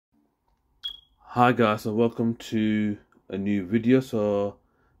Hi guys, and welcome to a new video. So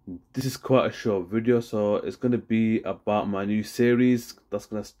this is quite a short video, so it's going to be about my new series that's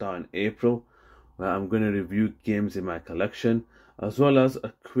going to start in April, where I'm going to review games in my collection as well as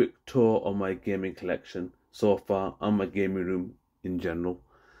a quick tour of my gaming collection so far and my gaming room in general.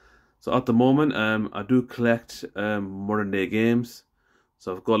 So at the moment I do collect modern day games.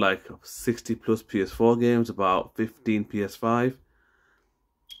 So I've got like 60 plus PS4 games, about 15 PS5,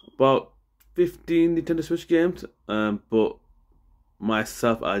 about 15 Nintendo Switch games, but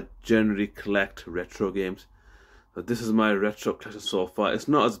myself, I generally collect retro games. So this is my retro collection so far. It's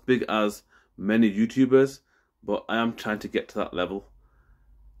not as big as many YouTubers, but I am trying to get to that level.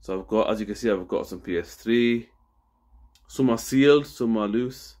 So I've got, as you can see, I've got some PS3. Some are sealed, some are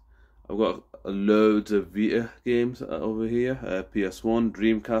loose. I've got loads of Vita games over here. PS1,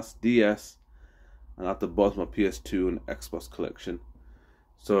 Dreamcast, DS, and at the bottom my PS2 and Xbox collection.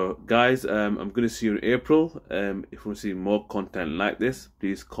 So guys, I'm going to see you in April. If you want to see more content like this,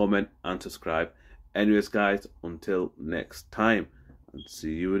 please comment and subscribe. Anyways guys, until next time, and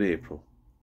see you in April.